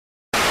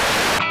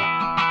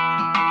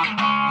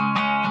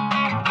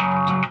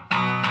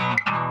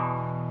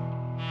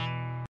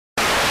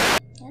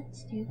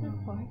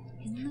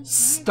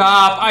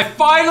Stop! I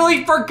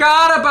finally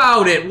forgot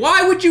about it!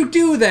 Why would you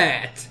do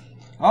that?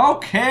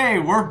 Okay,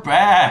 we're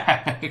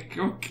back.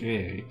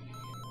 Okay.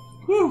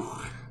 Whew.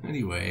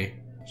 Anyway.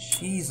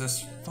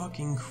 Jesus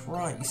fucking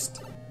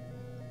Christ.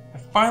 I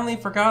finally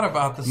forgot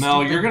about this.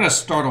 Mel, you're gonna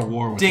start a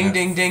war with ding, that.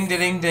 ding, ding,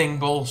 ding, ding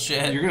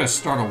bullshit. You're gonna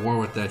start a war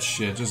with that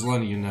shit, just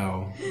letting you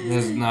know.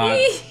 This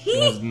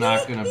is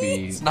not gonna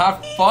be... It's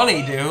not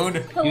funny,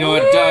 dude. You know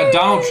what,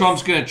 Donald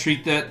Trump's gonna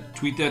tweet that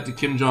to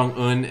Kim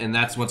Jong-un, and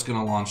that's what's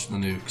gonna launch the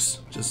nukes.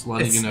 Just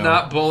letting you know. It's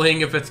not bullying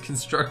if it's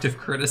constructive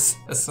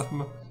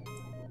criticism.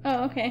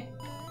 Oh, okay.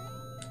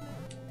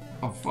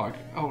 Oh fuck,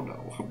 oh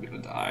no, I'm gonna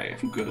die.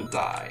 I'm gonna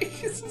die.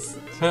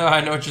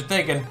 I know what you're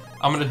thinking.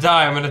 I'm gonna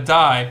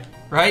die.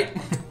 Right?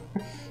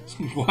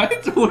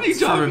 What? What are you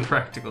talking about?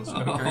 Practical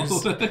jokers.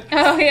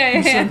 Oh, yeah.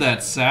 You said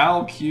that,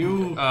 Sal?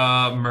 Q?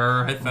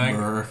 Myrrh, I think.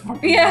 Myrrh.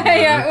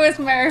 Yeah, it was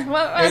Myrrh.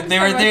 What they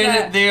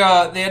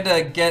had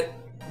to get,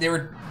 they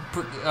were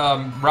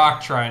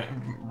rock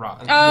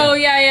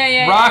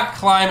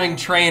climbing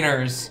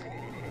trainers,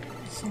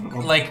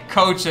 like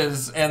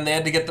coaches, and they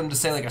had to get them to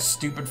say like a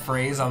stupid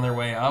phrase on their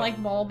way up. Like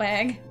mole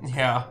bag.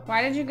 Yeah.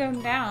 Why did you go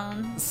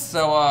down?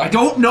 So I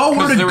don't know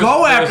where to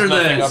go after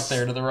this. Up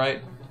there to the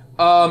right.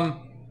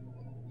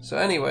 So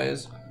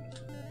anyways,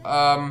 they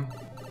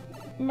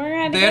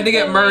had to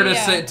get Myrrh to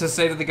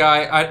say to the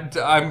guy,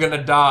 I'm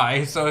gonna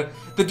die. So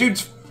the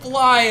dude's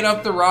flying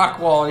up the rock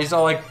wall, and he's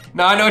all like,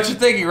 "No, I know what you're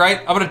thinking, right?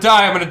 I'm gonna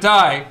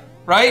die,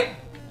 right?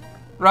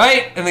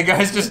 Right?" And the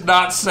guy's just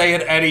not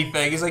saying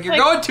anything. He's like, "You're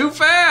going too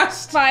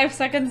fast." 5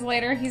 seconds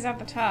later, he's at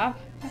the top.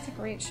 That's a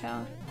great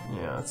show.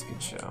 Yeah, that's a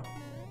good show.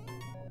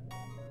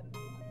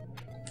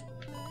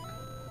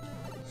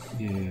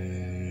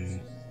 Yeah.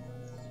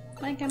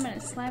 Mike, I'm gonna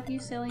slap you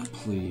silly.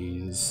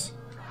 Please.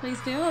 Please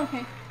do?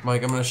 Okay.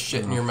 Mike, I'm gonna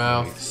shit in your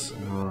mouth.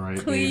 Alright,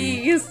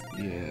 please.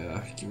 Baby.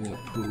 Yeah, give me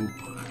that poop.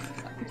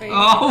 Baby.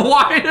 Oh,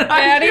 why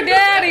did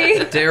Daddy!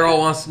 Daryl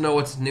wants to know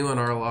what's new in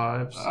our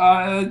lives.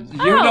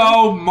 You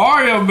know,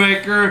 Mario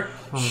Maker.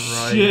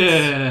 Right.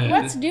 Shit.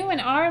 What's new in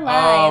our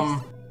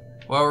lives?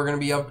 Well, we're gonna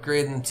be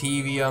upgrading the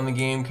TV on the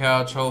game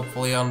couch,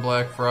 hopefully on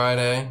Black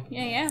Friday.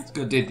 Yeah. It's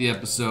gonna date the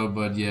episode,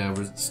 but yeah,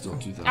 we're still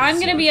 2017. I'm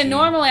gonna be a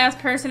normal ass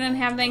person and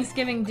have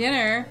Thanksgiving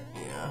dinner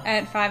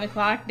at 5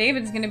 o'clock.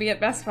 David's gonna be at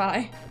Best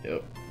Buy.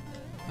 Yep.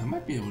 I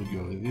might be able to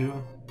go with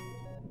you.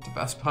 To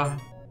Best Buy?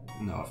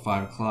 No, at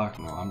 5 o'clock.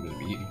 No, I'm gonna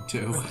be eating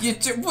too. What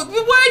did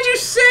you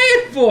say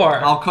it for?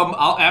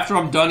 After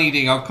I'm done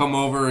eating, I'll come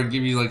over and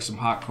give you like some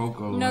hot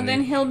cocoa. No,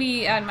 then he'll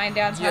be at my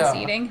dad's house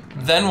eating.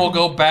 Then we'll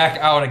go back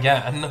out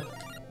again.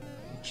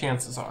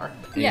 Chances are.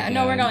 Yeah,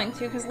 no, we're going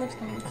to, because Liv's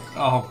coming.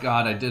 Oh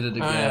god, I did it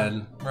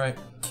again. Right.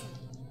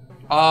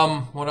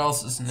 What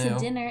else is new? The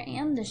dinner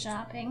and the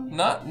shopping.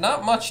 Not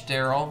much,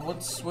 Daryl.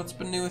 What's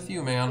been new with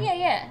you, man?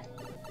 Yeah.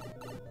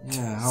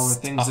 Yeah, how are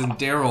things in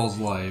Daryl's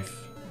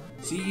life?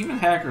 See, even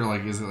Hacker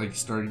is like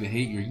starting to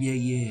hate your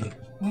yeah.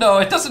 No,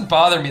 it doesn't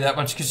bother me that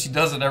much because she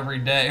does it every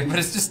day, but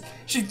it's just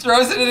she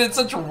throws it in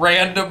such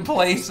random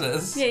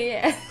places.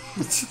 Yeah.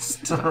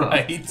 Stop,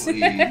 right.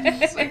 Please.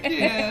 I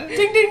can't.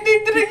 Ding ding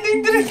ding ding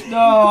ding ding.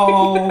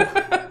 No.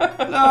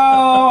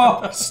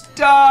 No.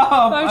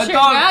 Stop. I'm sure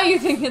now you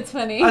think it's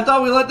funny. I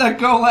thought we let that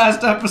go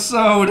last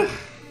episode.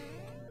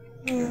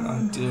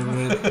 God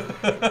damn it.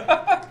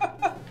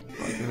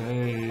 Fucking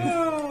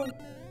A.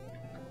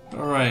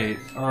 Alright.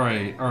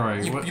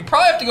 You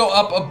probably have to go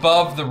up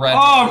above the red.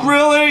 Oh,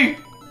 really?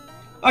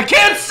 I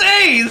can't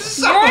see! You're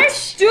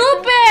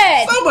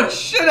stupid! So much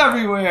shit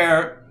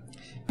everywhere!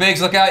 Biggs,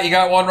 look out, you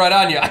got one right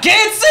on you. I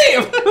can't see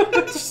him!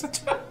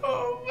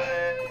 Oh,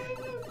 man.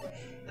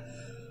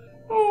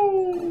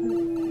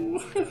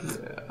 Oh.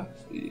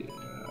 Yeah.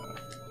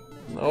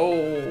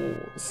 No,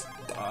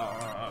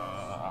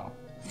 stop.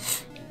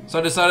 So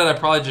I decided I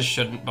probably just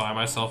shouldn't buy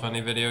myself any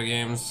video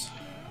games.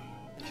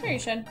 Sure you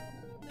should.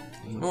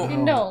 Well,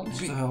 indulge.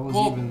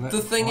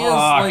 The thing is,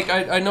 like,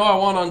 I know I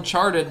want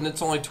Uncharted and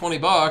it's only $20,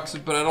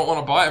 but I don't want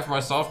to buy it for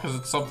myself because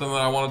it's something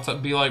that I want to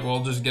be like,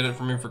 well, just get it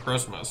for me for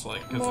Christmas,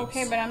 like. Well,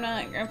 okay, but I'm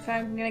not. If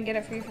I'm gonna get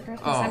it for you for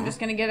Christmas, I'm just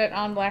gonna get it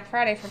on Black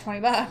Friday for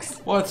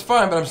 $20. Well, it's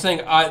fine, but I'm saying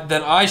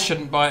then I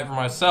shouldn't buy it for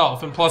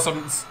myself, and plus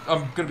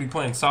I'm gonna be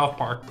playing South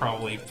Park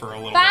probably for a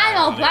little. Fine,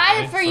 I'll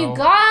buy it for you,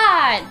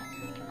 God.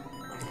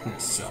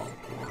 South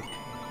Park.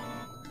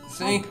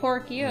 See? I'll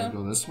pork you.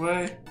 Go this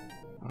way.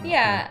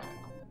 Yeah.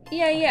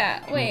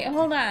 Yeah. Wait,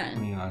 hold on.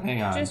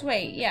 Hang on. Just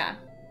wait, yeah.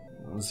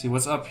 Let's see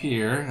what's up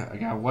here. I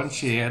got one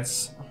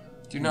chance.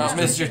 Do not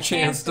miss your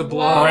chance to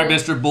blow. Alright,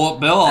 Mr.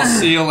 Bullet Bill, I'll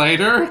see you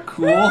later.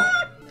 Cool.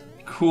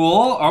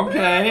 Cool,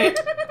 okay.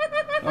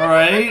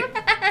 Alright.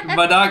 Am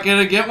I not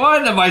gonna get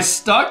one? Am I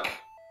stuck?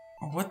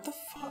 What the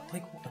fuck?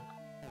 Like,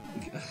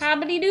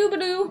 Hobbity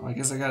doobadoo. I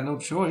guess I got no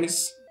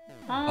choice.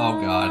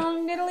 Oh god.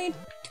 Diddly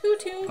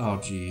tutu. Oh I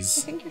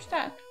jeez. think you're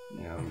stuck.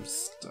 Yeah, I'm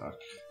stuck.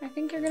 I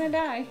think you're gonna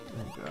die.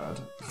 Oh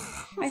god.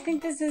 I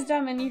think this is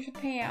dumb and you should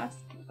pay us.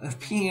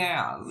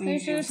 Yeah. You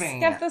should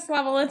skip this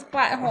level, it's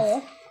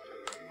butthole.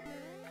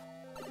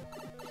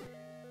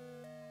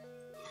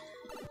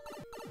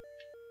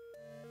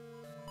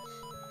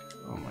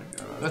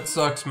 That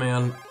sucks,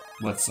 man.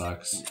 What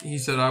sucks? He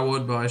said I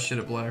would buy shit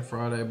at Black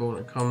Friday, but when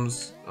it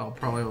comes, I'll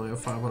probably only have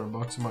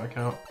 $500 in my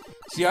account.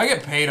 See, I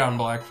get paid on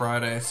Black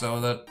Friday, so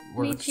that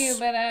works. Me too,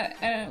 but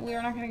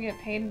we're not gonna get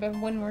paid but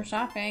when we're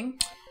shopping.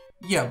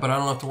 Yeah, but I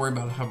don't have to worry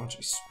about how much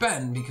I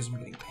spend because I'm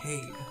getting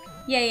paid.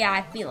 Yeah,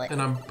 I feel it.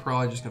 And I'm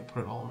probably just gonna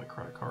put it all on my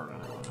credit card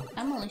anyway.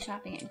 I'm only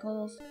shopping at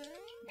Kohl's.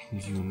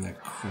 You and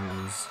that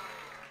Kohl's.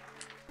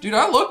 Dude,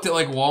 I looked at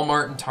like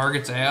Walmart and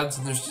Target's ads,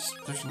 and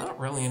there's not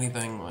really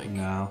anything like.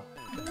 No.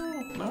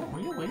 Not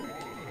really.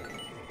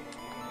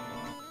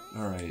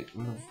 Alright.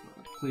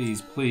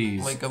 Please,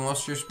 please. Like,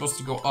 unless you're supposed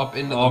to go up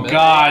into the Oh, middle.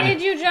 God.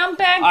 Did you jump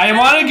back? I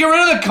want to get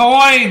rid of the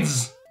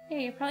coins! Yeah,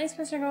 you're probably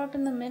supposed to go up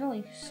in the middle,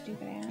 you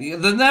stupid ass. Yeah,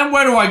 then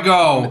where do I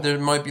go? There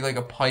might be like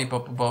a pipe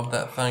up above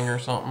that thing or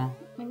something.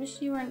 I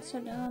wish you weren't so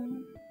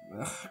dumb.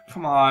 Ugh,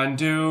 come on,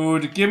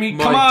 dude. Give me.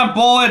 Mike. Come on,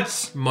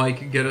 bullets!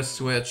 Mike, get a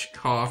switch.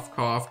 Cough,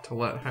 cough to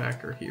let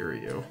hacker hear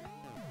you.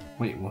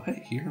 Wait, what?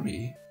 Hear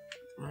me?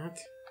 What?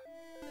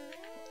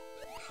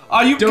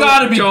 Oh, you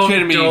gotta be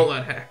kidding me! Don't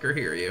let hacker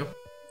hear you.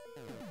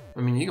 I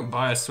mean, you can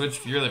buy a switch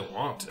if you really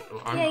want to.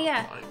 I'm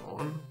not buying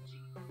one.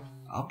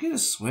 I'll get a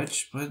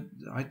switch, but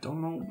I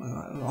don't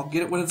know. I'll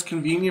get it when it's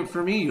convenient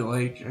for me.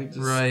 Like, I just.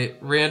 Right.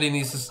 Randy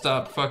needs to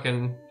stop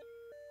fucking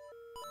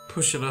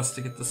pushing us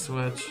to get the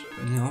switch.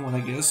 You know, when I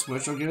get a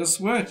switch, I'll get a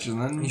switch,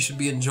 and then You should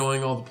be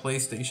enjoying all the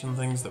PlayStation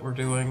things that we're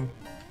doing.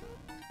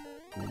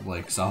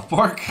 like South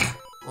Park.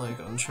 Like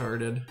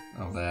Uncharted.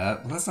 Oh,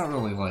 that. Well, that's not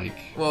really like.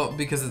 Well,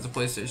 because it's a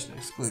PlayStation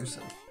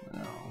exclusive.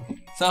 No.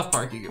 South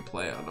Park you can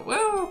play on it.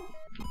 Well,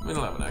 we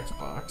don't have an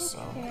Xbox, so.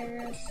 Who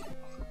cares?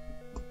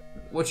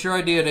 What's your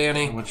idea,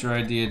 Danny? What's your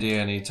idea,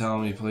 Danny? Tell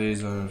me,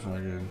 please. Oh,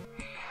 fucking.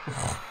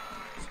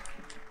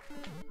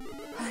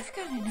 I've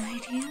got an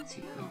idea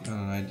too. Got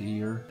an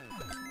idea.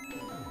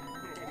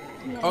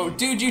 Oh,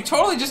 dude, you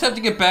totally just have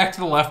to get back to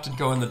the left and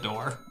go in the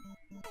door.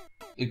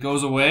 It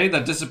goes away?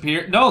 That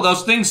disappeared? No,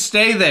 those things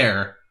stay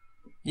there.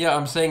 Yeah,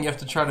 I'm saying you have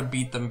to try to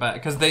beat them back,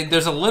 because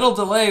there's a little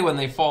delay when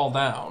they fall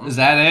down. Is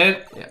that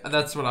it? Yeah,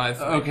 that's what I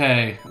think.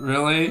 Okay,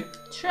 really?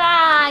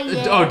 Try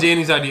it. Oh,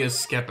 Danny's idea is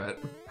skip it.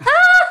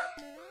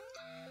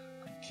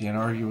 Can't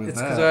argue with It's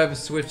that. because I have a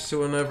Switch,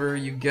 so whenever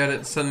you get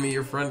it, send me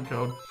your friend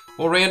code.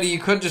 Well, Randy, you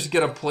could just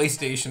get a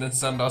PlayStation and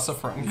send us a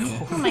friend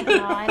code. Oh my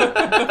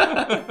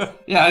god.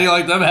 Yeah, how do you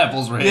like them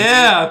apples, Randy?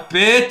 Yeah,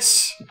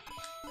 bitch!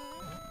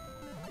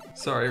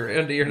 Sorry,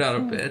 Randy, you're not a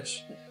bitch.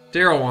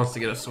 Daryl wants to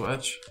get a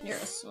Switch. You're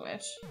a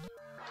Switch.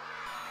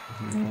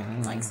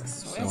 Mhm. Likes a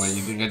Switch. So wait,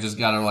 you think I just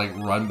gotta like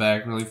run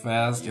back really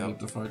fast Yep. to get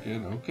the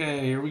fucking...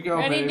 Okay, here we go,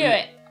 Ready, baby. do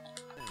it.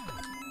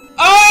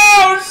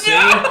 Oh, See? no!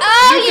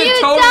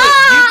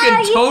 Oh, you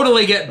can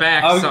totally get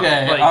back Okay,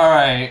 something. Like,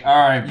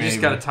 alright, baby. you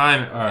just gotta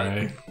time it.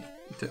 Alright.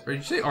 Did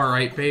you say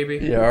alright, baby?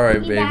 Yeah,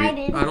 alright, You died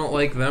in. I don't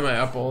like them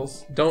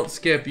apples. Don't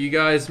skip. You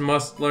guys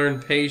must learn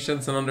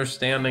patience and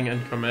understanding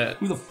and commit.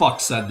 Who the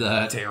fuck said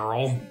that?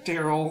 Daryl.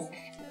 Daryl.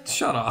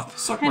 Shut up.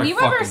 Suck my Have you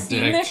fucking ever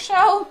seen dick. this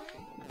show?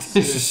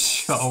 This is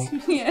show.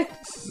 Yeah.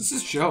 This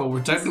is show.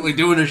 We're technically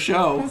doing a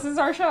show. This is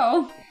our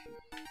show.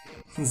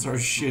 This is our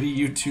shitty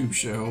YouTube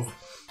show.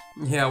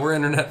 Yeah, we're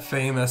internet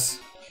famous.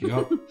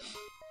 Yup.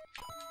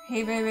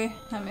 Hey baby,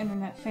 I'm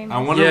internet famous. I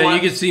wonder Yeah, what...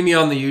 you can see me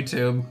on the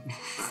YouTube.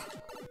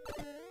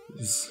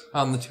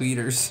 On the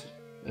tweeters.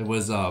 It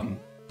was, I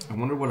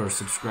wonder what our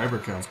subscriber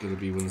count's gonna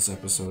be when this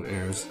episode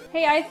airs.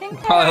 Hey, I think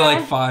that, Probably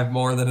like 5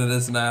 more than it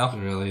is now. I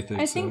really think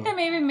I so. think that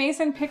maybe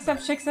Mason picks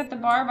up chicks at the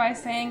bar by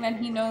saying that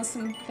he knows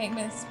some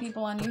famous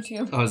people on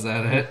YouTube. Oh, is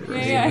that it?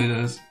 Yeah. It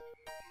is.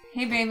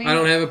 Hey baby. I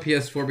don't have a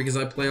PS4 because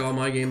I play all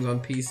my games on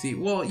PC.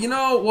 Well, you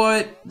know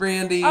what,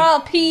 Randy?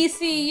 Oh,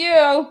 PCU.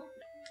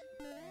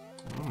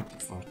 I don't know what the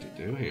fuck to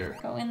do here.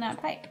 Go in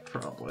that pipe.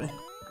 Probably.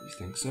 You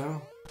think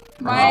so?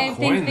 I Oh, think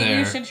coin that there.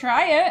 you should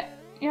try it.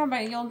 Yeah,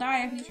 but you'll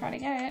die if you try to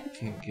get it.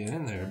 Can't get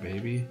in there,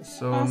 baby.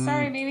 So, Oh,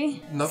 sorry,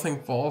 baby.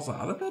 nothing falls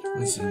out of it or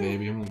Listen, anything?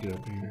 baby, I'm gonna get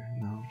up here.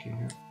 No, I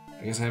can't.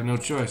 I guess I have no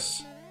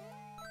choice.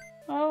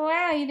 Oh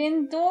wow, you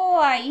didn't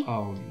die.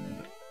 Oh,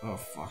 no. Oh,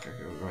 fuck,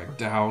 I go right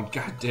down.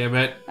 God damn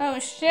it. Oh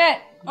shit.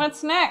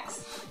 What's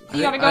next? I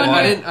You gotta didn't- go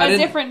I into didn't- I a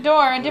didn't- different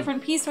door, a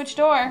different P-switch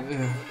door,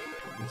 Ugh,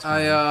 that's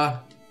fine.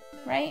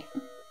 right?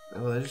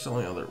 well, there's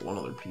only one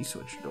other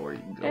P-switch door you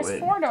can go There's in.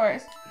 4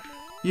 doors.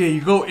 Yeah,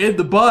 you go in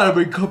the bottom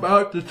and come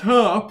out the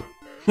top.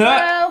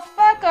 Well,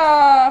 fuck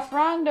off.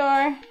 Wrong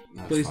door.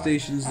 That's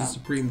PlayStation's the Oh.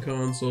 supreme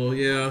console.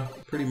 Yeah,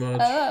 pretty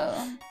much.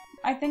 Oh.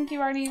 I think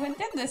you already did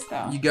this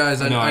though. You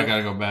guys, fine. No, I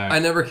gotta go back. I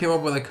never came up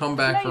with a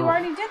comeback No, you for.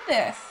 already did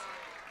this.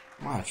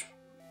 Watch.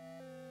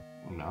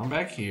 Well, now I'm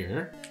back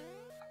here.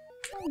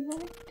 Oh, you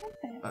already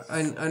did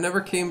this. I never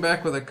came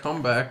back with a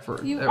comeback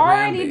for. You at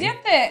already Randy. did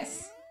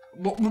this.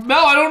 Well,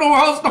 Mel, I don't know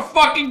where else to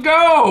fucking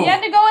go! You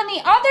had to go in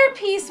the other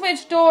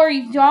P-switch door,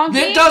 you donkey.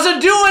 It doesn't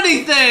do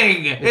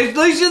anything! It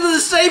leads you to the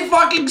same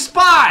fucking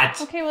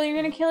spot! Okay, well, you're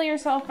gonna kill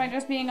yourself by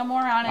just being a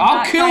moron and I'll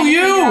not kill trying to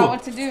you! figure out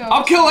what to do.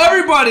 I'll kill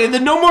everybody and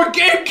then no more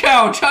game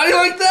couch! How do you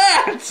like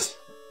that?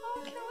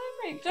 I'll kill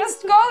everybody.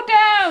 Just go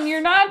down.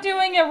 You're not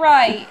doing it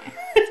right.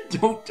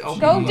 Don't tell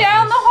me. Go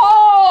down the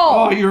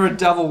hole! Oh, you're a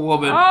devil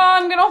woman. Oh,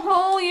 I'm gonna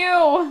hole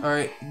you.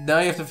 Alright, now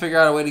you have to figure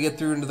out a way to get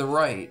through into the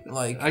right.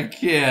 Like, I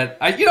can't.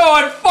 You know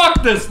what?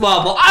 Fuck this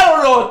level. I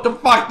don't know what the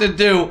fuck to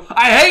do.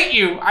 I hate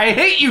you. I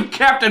hate you,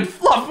 Captain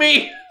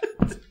Fluffy.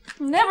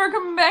 Never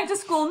coming back to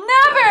school.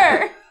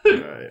 Never!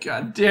 Right.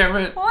 God damn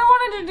it. All I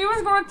wanted to do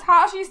was go to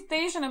Tashi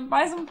Station and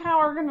buy some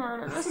power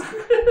converters.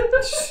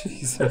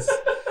 Jesus.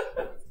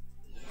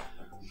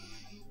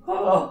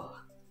 Oh.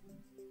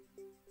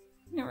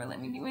 Never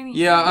let me do anything.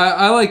 Yeah,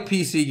 I like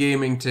PC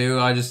gaming too.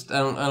 I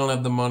don't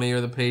have the money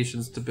or the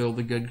patience to build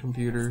a good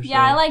computer. Yeah,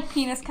 so. I like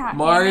penis cock.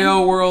 Mario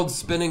gaming. World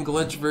Spinning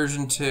Glitch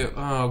version 2.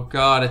 Oh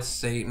god, it's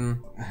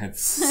Satan.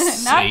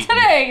 It's Not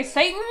today,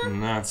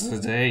 Satan. Not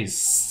today,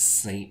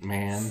 Satan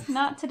man.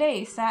 Not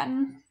today,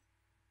 Satin.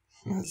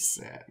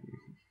 Satin.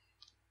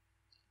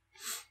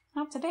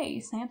 Not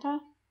today, Santa.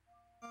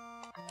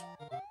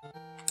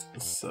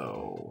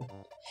 So.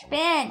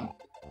 Spin.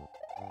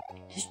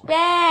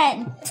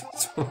 Spin.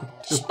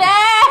 Spin.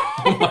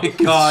 Oh my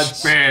god.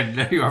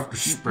 Spin. You have to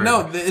spin.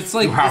 No, it's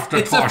like You have to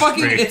it's a touch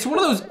fucking me. it's one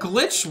of those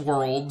glitch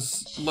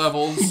worlds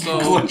levels. So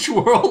Glitch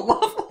world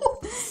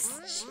level.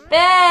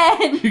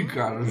 Spin. You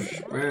gotta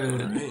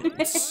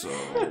spin. so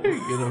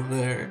Get up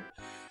there.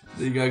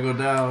 Then you gotta go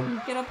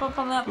down. Get up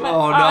on that.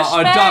 Oh no!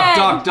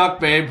 Spin. Duck,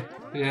 babe.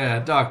 Yeah,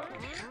 duck.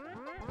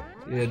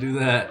 Yeah, do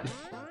that.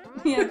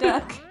 Yeah,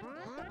 duck.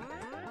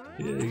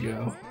 There you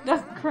go.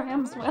 Duck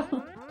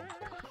Cramswell.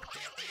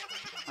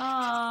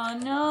 Oh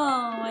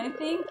no, I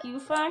think you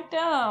fucked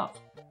up.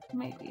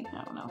 Maybe,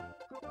 I don't know.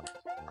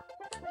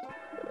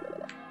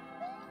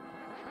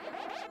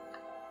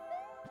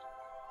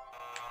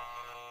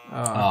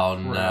 Oh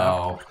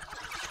no.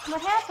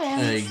 What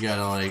happened? You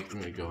gotta like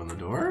go in the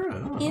door?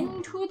 Oh.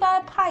 Into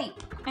the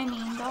pipe. I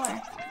mean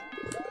door.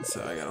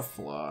 So I gotta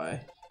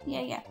fly.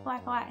 Yeah,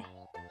 fly.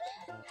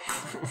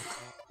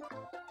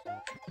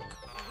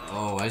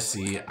 Oh, I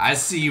see. I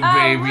see you, Oh,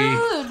 baby.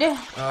 rude.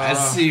 I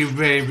see you,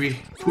 baby.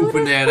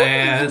 Pooping that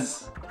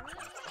ass.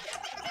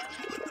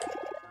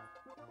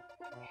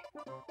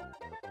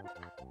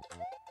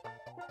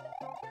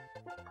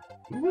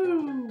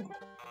 Woo.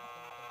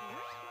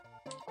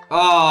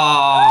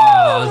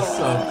 Oh,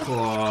 so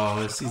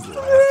close. He's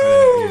laughing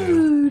at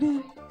you.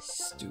 Rude.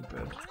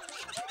 Stupid.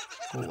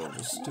 Whole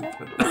level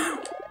stupid.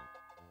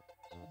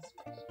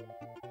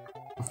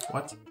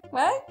 What?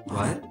 What?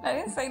 What? I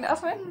didn't say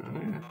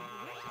nothing.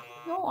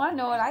 You don't want to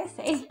know what I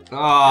say.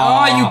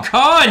 Oh, you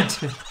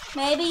cunt!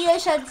 Maybe you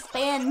should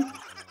spin.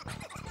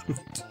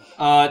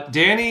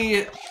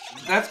 Danny,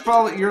 that's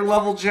probably your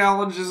level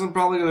challenge isn't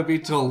probably gonna be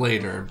till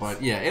later,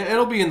 but yeah,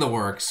 it'll be in the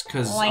works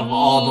because of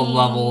all the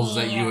levels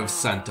that you have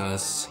sent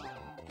us.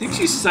 I think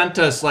she sent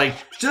us like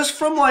just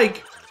from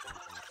like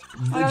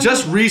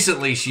just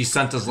recently she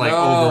sent us like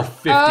over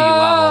 50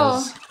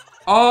 levels.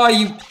 Oh,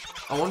 you.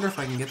 I wonder if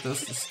I can get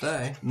those to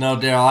stay. No,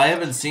 Daryl, I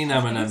haven't seen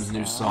Eminem's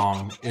new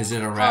song. Is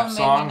it a rap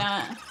song? Maybe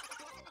not.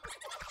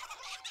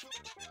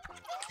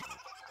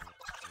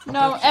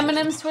 No,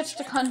 Eminem switched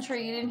to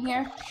country. You didn't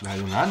hear? I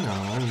do not know.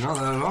 I didn't know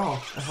that at all.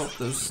 I hope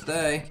those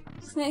stay.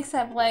 Snakes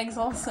have legs,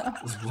 also.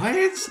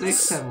 What?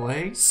 Snakes have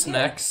legs?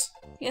 Snacks.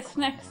 Yeah,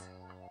 snakes.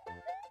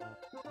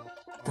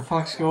 What the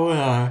fuck's going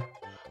on?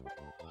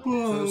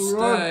 Those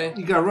Run. stay.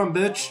 You gotta run,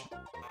 bitch.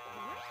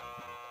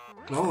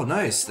 Oh,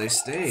 nice. They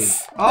stayed.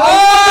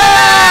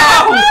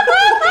 Oh!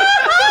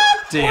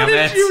 Damn What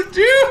it. did you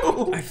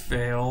do? I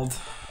failed.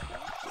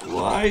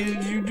 Why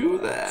did you do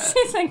that?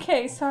 She's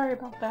okay. Sorry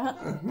about that.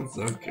 It's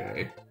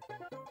okay.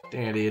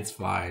 Danny, it's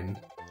fine.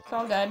 It's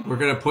all good. We're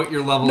gonna put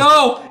your levels.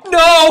 No!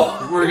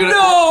 No! We're gonna.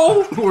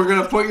 No! We're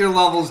gonna put your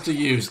levels to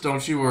use.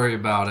 Don't you worry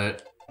about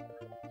it.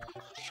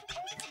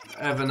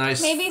 Have a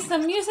nice. Maybe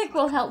some music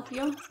will help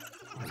you.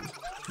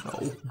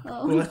 No.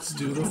 Oh. Let's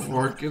do the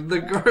fork in the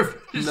garbage.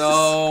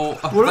 No.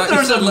 What if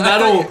there's a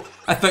metal?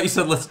 I thought you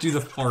said let's do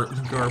the fart in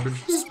the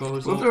garbage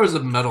disposal. What if there was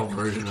a metal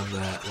version of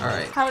that?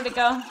 Alright. How did it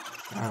go?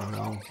 I don't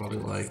know. Probably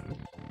like.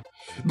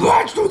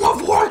 Let's do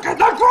the fork in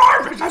the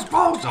garbage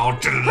disposal.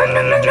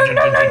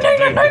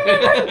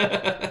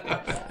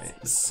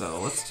 Alright, so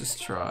let's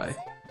just try.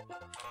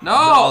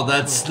 No,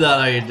 that's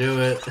not how you do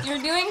it. You're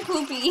doing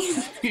poopy.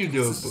 You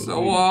do it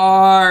So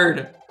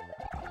hard.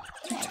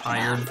 Too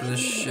tired for this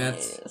shit.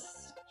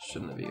 Yes.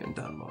 Shouldn't have even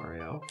done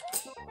Mario.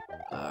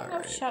 Oh,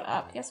 Alright. shut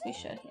up. Yes, we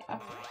should. Yeah.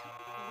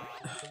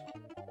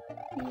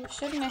 You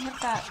shouldn't have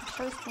hit that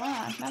first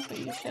one. That's what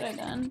you should have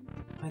done.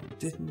 I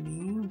didn't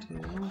mean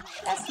to.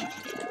 Yes, you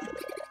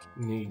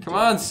did. Come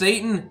on,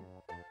 Satan!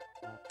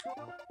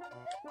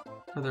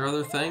 Are there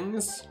other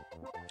things?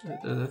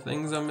 Are there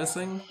things I'm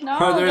missing? No,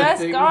 Are there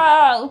just things-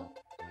 go.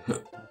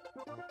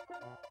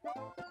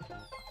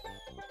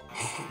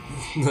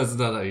 That's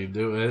not how you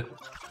do it.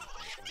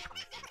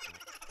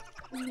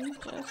 You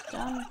just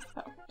done.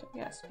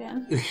 Yeah,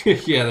 spin.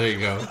 Yeah, there you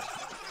go.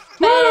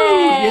 Woo!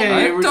 Yay,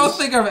 I we're don't just-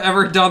 think I've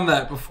ever done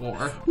that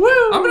before.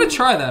 Woo! I'm gonna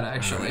try that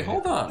actually. Alright.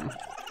 Hold on.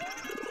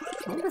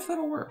 I wonder if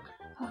that'll work.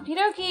 Okie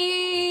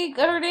dokie.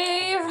 Gooder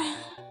Dave.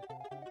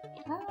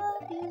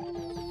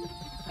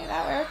 Okay,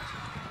 that worked.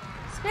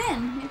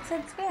 spin. It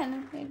said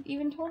spin. It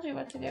even told you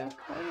what to do.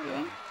 What are you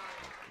doing?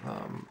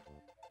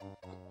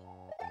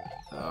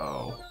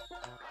 Oh.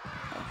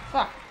 Oh,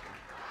 fuck.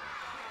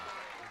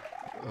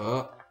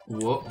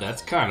 Whoop,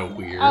 that's kind of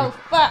weird. Oh,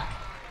 fuck.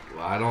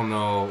 Well, I don't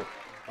know.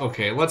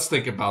 Okay, let's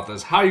think about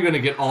this. How are you gonna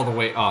get all the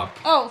way up?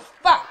 Oh,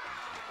 fuck.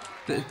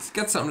 It's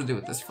got something to do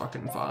with this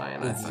fucking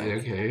vine, I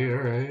think. Okay,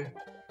 alright.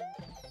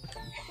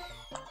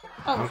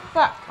 Oh,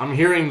 fuck. I'm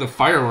hearing the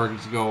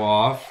fireworks go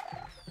off.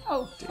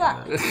 Oh,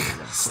 fuck.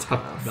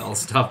 Stop, Belle,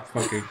 stop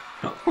fucking.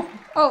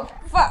 Oh,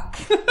 fuck.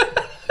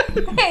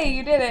 Hey,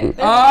 you did it.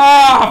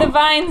 Ah! The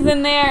vine's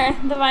in there.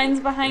 The vine's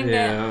behind it.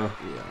 Yeah.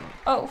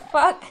 Oh,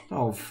 fuck.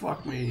 Oh,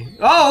 fuck me.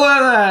 Oh, look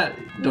at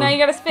that. Now you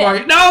gotta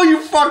spin. No, you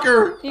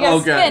fucker. You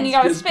gotta spin. You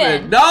gotta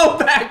spin. No,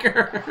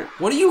 backer.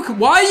 Why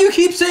do you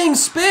keep saying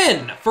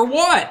spin? For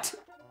what?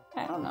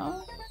 I don't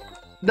know.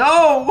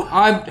 No.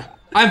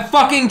 I'm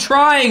fucking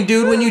trying,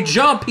 dude. When you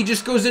jump, he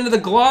just goes into the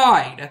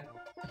glide.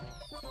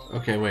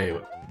 Okay, wait.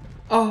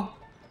 Oh.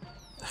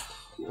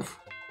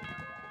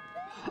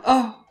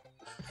 Oh.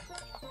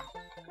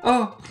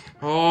 Oh.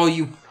 Oh,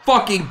 you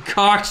fucking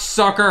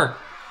cocksucker.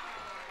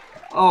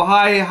 Oh,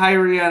 hi,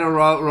 Rihanna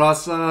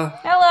Rossa.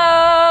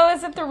 Hello,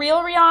 is it the real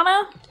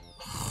Rihanna?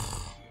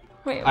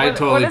 Wait,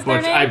 what is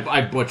their name?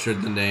 I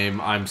butchered the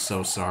name. I'm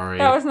so sorry.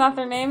 That was not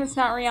their name. It's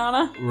not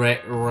Rihanna.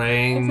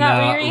 It's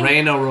not Riri?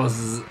 Reina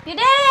Rosas. You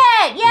did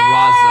it!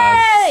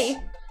 Yay!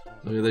 Rosas.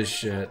 Look at this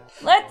shit.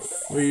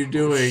 Let's What are you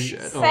doing?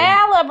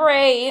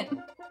 celebrate.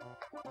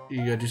 You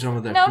gotta do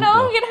something with that. No,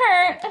 Koopa. get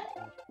hurt.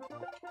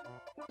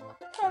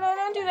 Oh, no,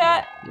 don't do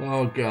that.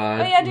 Oh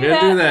god. Oh, yeah, do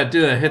that.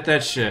 Do that. Hit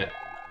that shit.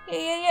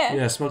 Yeah.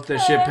 Yeah, smoke that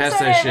shit past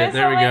that shit.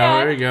 There we go.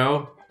 There we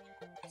go.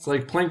 It's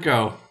like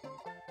Plinko.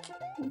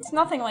 It's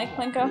nothing like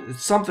Plinko.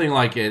 It's something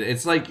like it.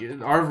 It's like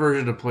our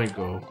version of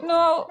Plinko.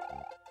 No.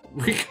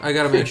 I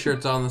gotta make sure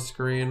it's on the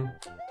screen.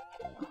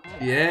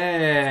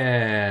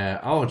 Yeah.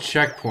 Oh,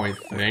 checkpoint.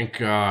 Thank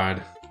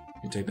God.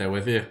 You take that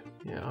with you?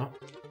 Yeah.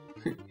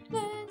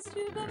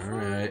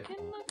 Alright.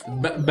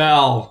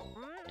 Bell.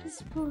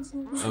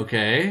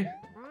 Okay.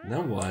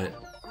 Now what?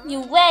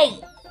 You wait.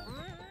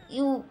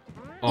 You.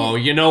 Oh,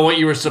 you know what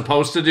you were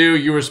supposed to do?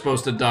 You were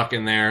supposed to duck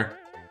in there.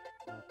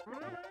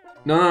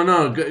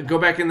 No. Go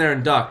back in there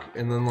and duck.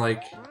 And then,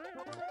 like...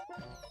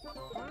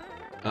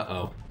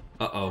 Uh-oh.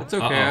 It's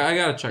okay. I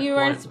got a checkpoint. You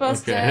weren't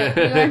supposed to.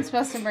 You weren't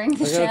supposed to bring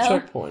the show. I got a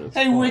checkpoint. It's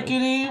Hey, fine.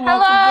 Wickedy. Welcome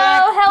Hello,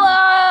 back.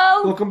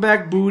 hello. Welcome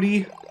back,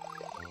 Booty.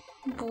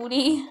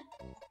 Booty.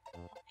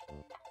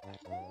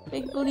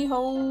 Big booty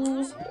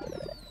holes.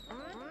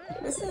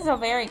 This is a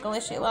very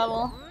glitchy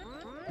level.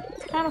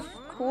 It's kind of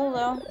cool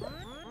though.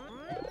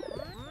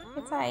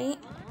 It's aight.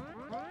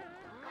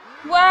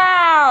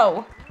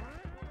 Wow!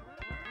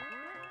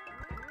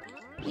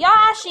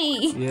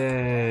 Yashi!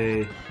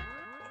 Yay.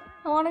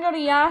 I want to go to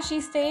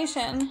Yashi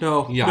Station.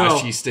 No.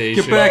 Yashi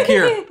Station. Get back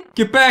here.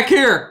 Get back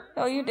here.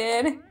 Oh, you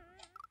did.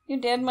 You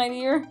did, my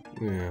dear.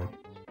 Yeah.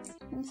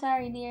 I'm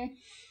sorry, dear.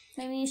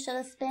 Maybe you should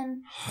have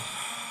spin.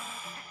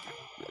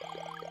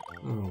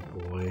 Oh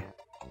boy.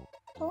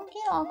 Don't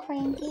get all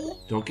cranky.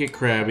 Don't get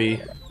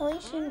crabby. At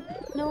least you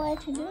know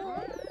what to do.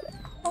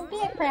 Don't be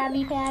a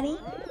Krabby Patty.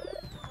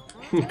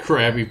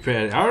 Krabby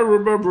Patty. I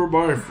remember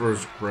my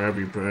first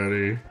Krabby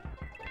Patty.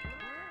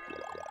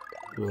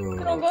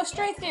 It'll go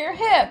straight through your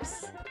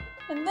hips.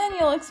 And then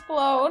you'll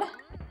explode.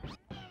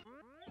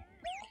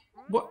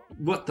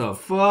 What the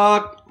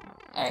fuck?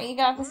 Alright, you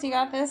got this, you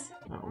got this.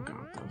 Oh,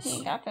 got You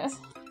this. got this.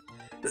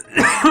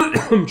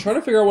 I'm trying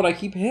to figure out what I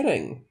keep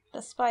hitting.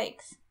 The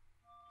spikes.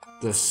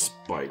 The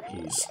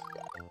spikies.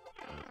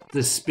 The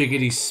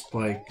spiggity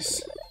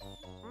spikes.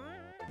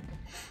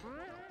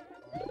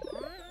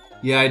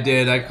 Yeah, I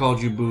did. I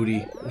called you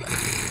booty.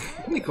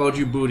 I called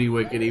you booty,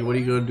 Wickedy. What are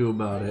you gonna do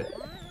about it?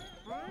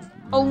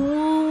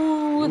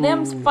 Oh,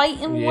 them's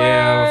fighting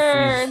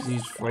Yeah, words.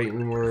 he's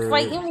fighting words.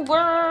 Fighting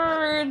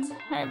words.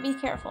 Alright, be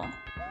careful.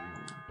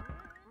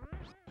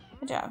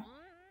 Good job.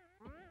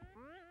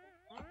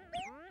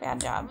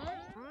 Bad job.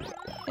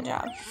 Good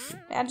job.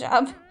 Bad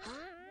job.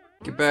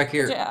 Get back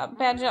here. Good job.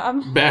 Bad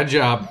job. Bad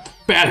job.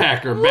 Bad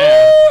hacker.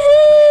 Bad.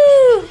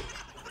 Woohoo!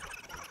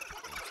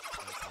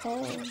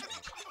 Hey.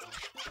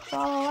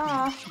 La la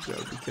la. You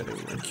gotta be kidding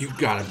me. You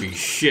gotta be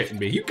shitting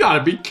me. You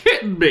gotta be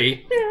kidding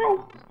me.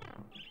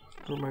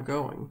 Where am I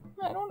going?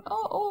 I don't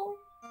know. Oh.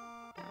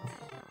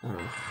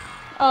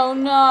 Oh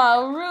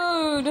no,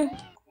 rude.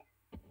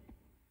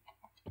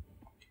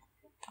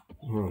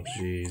 Oh,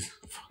 jeez.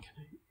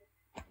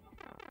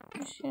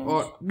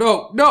 Oh,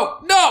 no. No.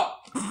 No.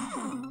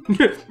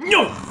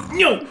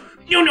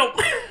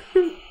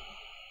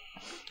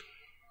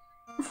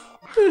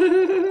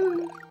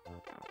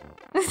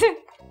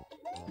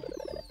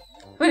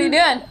 What are you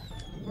doing?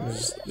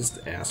 Just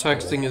ass.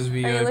 Texting is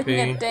VIP. Are you looking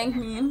at dank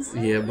memes?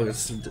 Yeah, but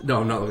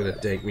no, I'm not looking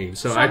at dank memes.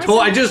 So Show me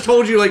I just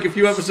told you like a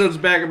few episodes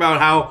back about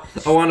how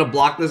I want to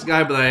block this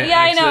guy, but I Yeah,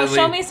 I know. accidentally-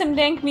 Show me some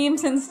dank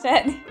memes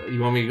instead. You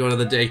want me to go to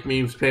the dank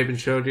memes page and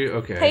show you?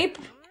 Okay. Tape?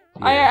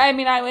 Yeah. I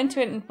mean, I went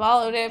to it and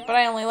followed it, but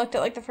I only looked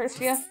at like the first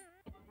few.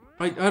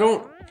 I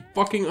don't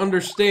fucking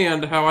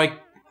understand how I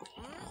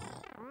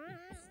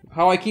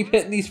keep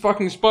hitting these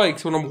fucking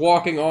spikes when I'm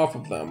walking off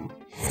of them.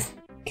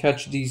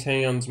 Catch these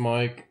hands,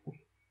 Mike.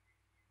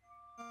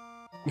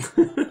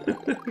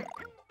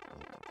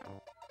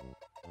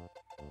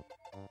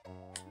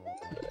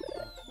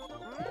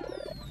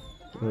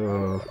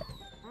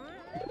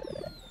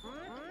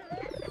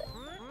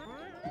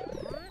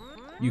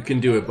 You can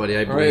do it, buddy.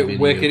 I believe in you.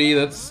 Wickedy,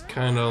 that's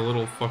kind of a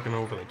little fucking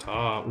over the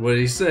top. What did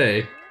he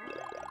say?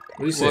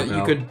 What did he say, Mel?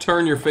 You could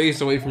turn your face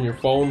away from your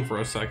phone for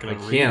a second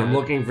and read it. I'm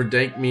looking for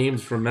dank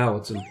memes from Mel.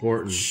 It's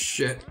important.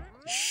 Shit.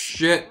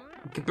 Shit.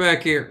 Get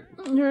back here.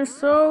 You're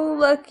so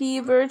lucky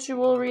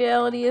virtual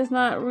reality is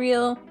not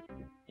real,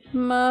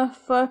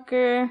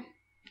 motherfucker.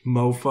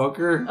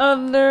 Mofucker?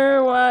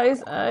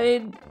 Otherwise,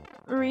 I'd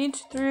reach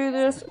through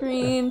the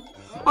screen.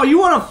 Oh, you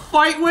want to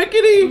fight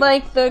Wickedy?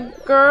 Like the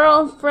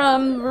girl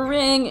from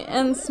Ring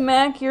and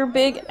smack your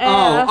big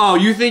ass. Oh,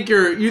 you think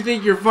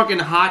you're fucking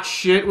hot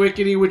shit,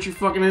 Wickedy, with your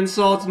fucking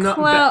insults? No,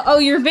 oh,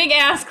 your big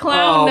ass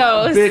clown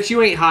nose. Bitch,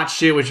 you ain't hot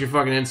shit with your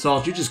fucking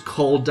insults. You're just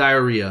cold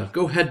diarrhea.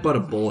 Go headbutt a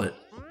bullet.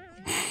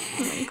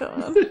 Oh my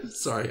god.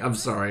 Sorry, I'm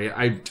sorry.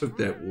 I took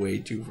that way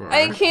too far.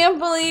 I can't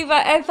believe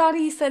I thought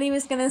he said he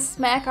was gonna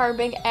smack our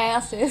big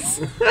asses.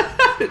 You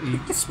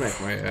can smack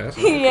my ass.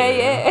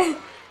 Yeah.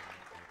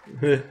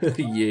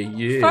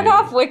 Yeah. Fuck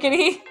off,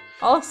 Wickedy.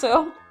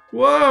 Also.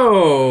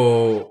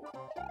 Whoa!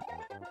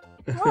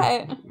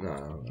 What?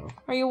 No.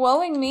 Are you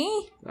woeing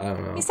me? I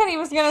don't know. He said he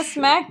was gonna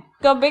smack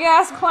the big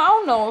ass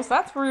clown nose.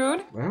 That's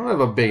rude. I don't have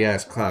a big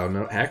ass cloud.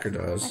 No, Hacker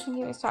I does. think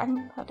he was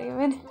talking about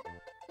David.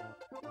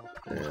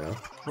 Yeah.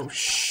 Oh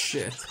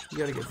shit. You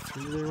gotta get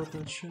through there with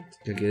that shit?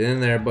 Gotta get in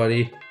there,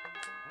 buddy.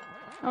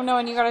 Oh no,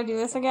 and you gotta do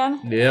this again?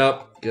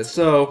 Yep. Guess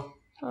so.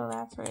 Oh,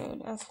 that's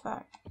rude. As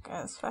fuck.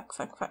 As fuck.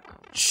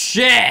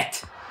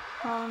 Shit!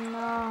 Oh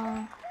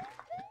no.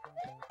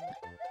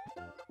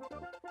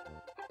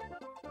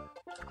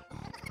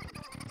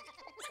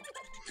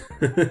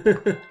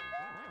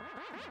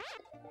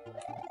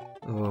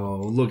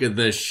 Oh, look at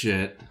this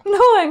shit.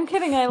 No, I'm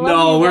kidding. I love you.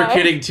 No, we're guys.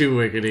 kidding too,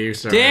 Wickedy.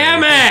 Sorry.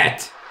 Damn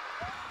it!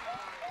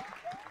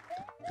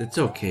 It's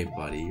okay,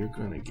 buddy. You're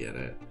gonna get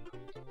it.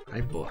 I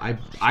believe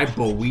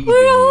in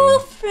We're all you.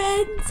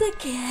 friends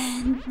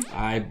again.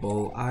 I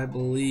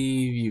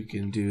believe you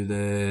can do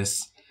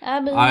this. I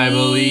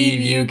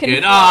believe you can. I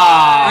keep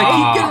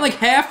Ah! getting like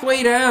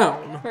halfway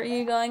down. Were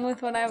you going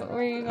with what I?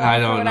 Were you going I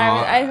with don't what know.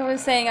 I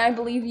was saying. I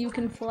believe you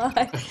can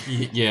fly.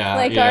 Yeah.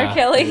 Like yeah, R.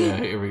 Kelly. Yeah,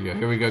 here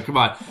we go. Come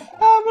on.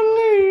 I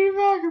believe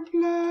I can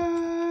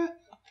fly.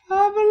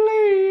 I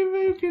believe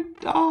you can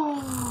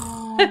die.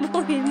 I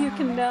believe you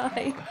can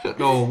die.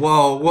 No,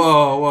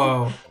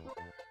 whoa.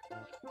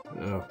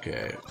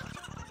 Okay.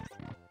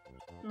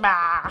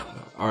 Bah.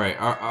 All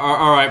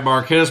right,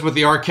 Mark. Hit us with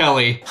the R.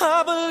 Kelly.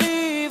 I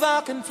believe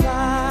I can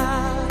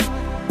fly.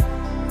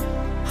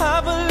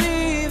 I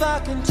believe I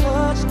can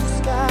touch the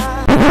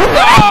sky.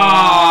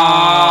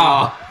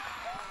 Ah!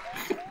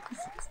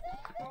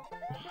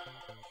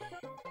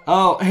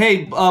 Oh,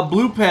 hey,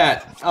 Blue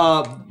Pat,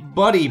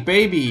 buddy,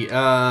 baby,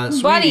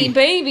 sweetie. Buddy,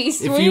 baby,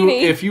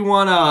 sweetie. If you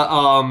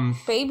wanna,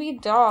 baby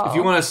doll. if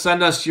you wanna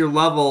send us your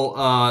level,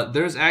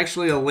 there's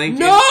actually a link.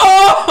 No!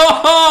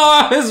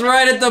 It's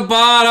right at the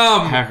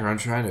bottom! Hacker, I'm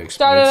trying to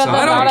explain Started at the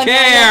something. I don't bottom.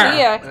 care.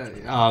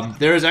 Yeah.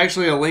 There is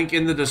actually a link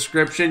in the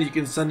description. You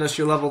can send us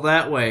your level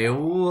that way,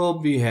 and we'll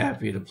be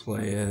happy to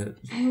play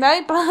it.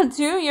 Nightbot,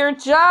 do your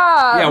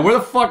job. Yeah, where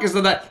the fuck is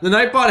the night? The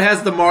Nightbot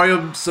has the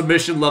Mario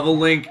submission level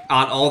link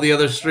on all the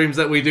other streams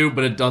that we do,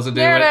 but it doesn't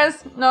do it. There it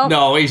is. Nope.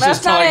 No, he's That's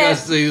just telling not it.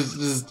 us. He's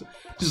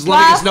just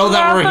letting us know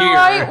that we're That's here.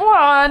 not the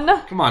right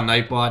one. Come on,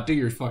 Nightbot, do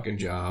your fucking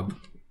job.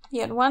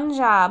 You had one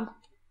job.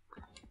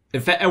 In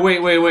fact,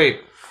 wait.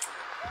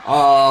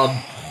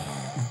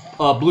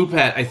 Blue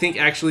Pat, I think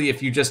actually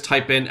if you just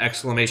type in !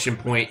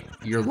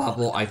 your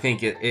level, I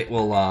think it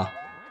will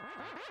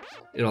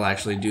it'll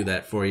actually do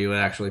that for you. It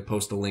actually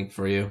post a link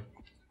for you.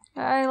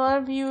 I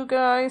love you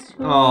guys.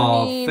 Who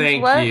Oh, needs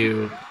thank what?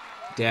 you,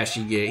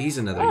 Dashy Gay. He's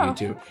another Oh.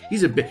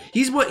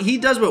 YouTuber. He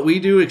does what we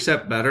do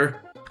except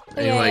better,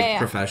 Yeah.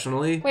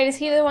 professionally. Wait, is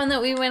he the one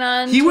that we went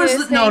on? He to was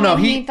his the- no, thing no,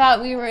 and he- he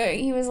thought we were.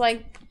 He was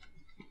like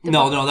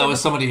No, that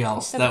was somebody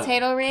else. the That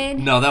potato raid.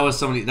 no, that was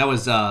somebody. That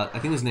was I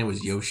think his name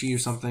was Yoshi or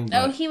something.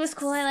 Oh, But, he was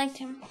cool. I liked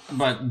him.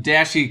 but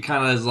Dashy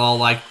kind of is all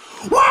like,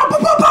 "What's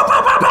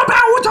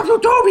up,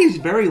 YouTube?"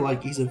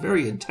 He's a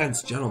very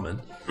intense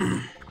gentleman.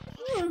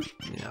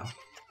 Yeah.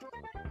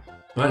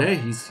 But hey,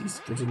 he's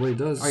good at what he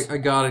does. I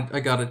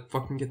gotta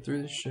fucking get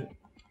through this shit.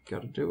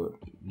 Gotta do it.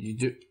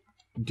 You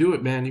do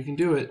it, man. You can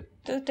do it.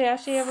 Does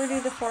Dashy ever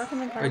do the fork in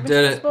the garbage I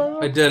did it.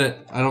 disposal? I did it.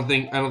 I don't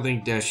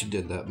think Dashy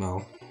did that,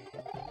 Mel.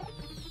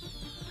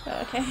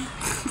 Oh, okay.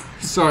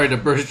 Sorry to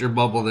burst your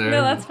bubble there.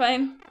 No, that's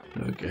fine.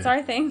 Okay. It's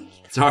our thing.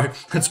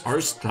 That's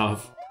our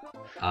stuff.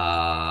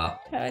 How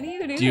do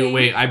you do Do you things?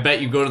 wait? I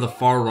bet you go to the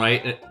far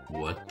right.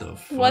 What the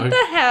fuck? What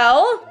the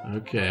hell?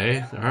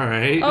 Okay, all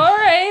right.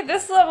 Alright,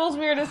 this level's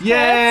weird as fuck.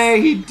 Yay!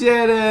 He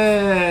did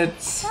it!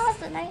 That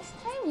was a nice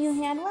time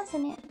you had,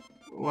 wasn't it?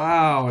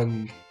 Wow,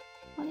 and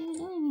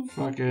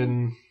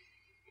fucking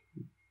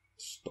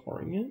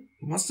starring it.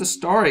 He wants to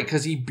star it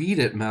because he beat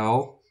it,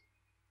 Mel.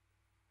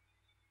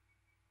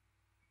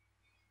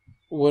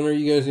 When are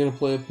you guys gonna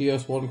play a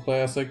PS1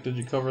 classic? Did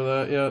you cover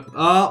that yet?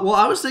 Well,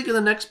 I was thinking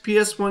the next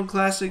PS1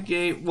 classic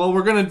game. Well,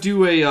 we're gonna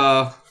do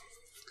a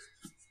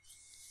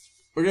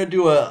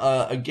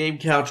Game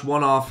Couch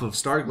one-off of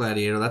Star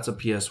Gladiator. That's a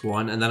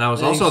PS1, and then I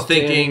was also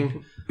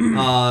thinking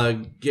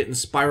getting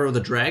Spyro the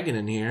Dragon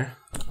in here.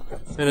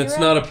 And it's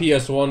not a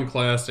PS1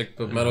 classic,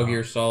 but Metal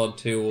Gear Solid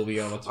 2 will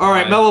be on its way. All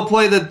right, Mel will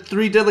play the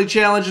 3 Deadly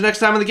Challenge next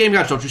time on the Game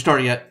Couch. Don't you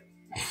start yet.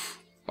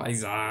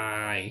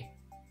 Bye-bye.